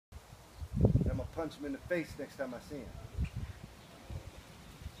punch him in the face next time I see him.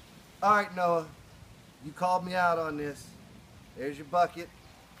 All right, Noah, you called me out on this. There's your bucket,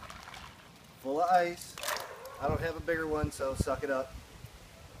 full of ice. I don't have a bigger one, so suck it up.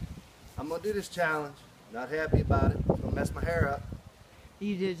 I'm gonna do this challenge. Not happy about it. It's gonna mess my hair up.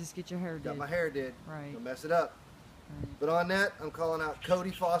 You did just get your hair did. Got my hair did. Right. Gonna mess it up. Right. But on that, I'm calling out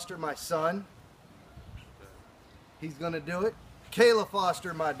Cody Foster, my son. He's gonna do it. Kayla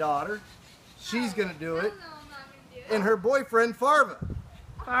Foster, my daughter. She's gonna do it. No, I'm not gonna do it. And her boyfriend, Farva.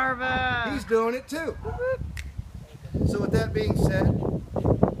 Farva! He's doing it too. So with that being said,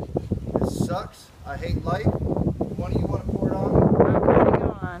 this sucks. I hate life. One of you want to pour it on me? Okay,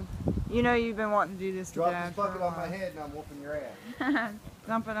 go on. You know you've been wanting to do this to Drop Dad this bucket for a on my while. head and I'm whooping your ass.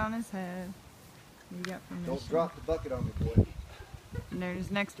 Dump it on his head. You got permission. Don't drop the bucket on me, boy. And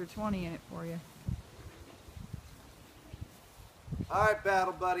there's an extra 20 in it for you. All right,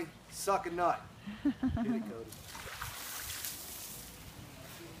 battle buddy. Suck a nut. Hit it, Cody.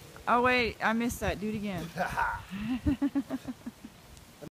 Oh wait, I missed that. Do it again.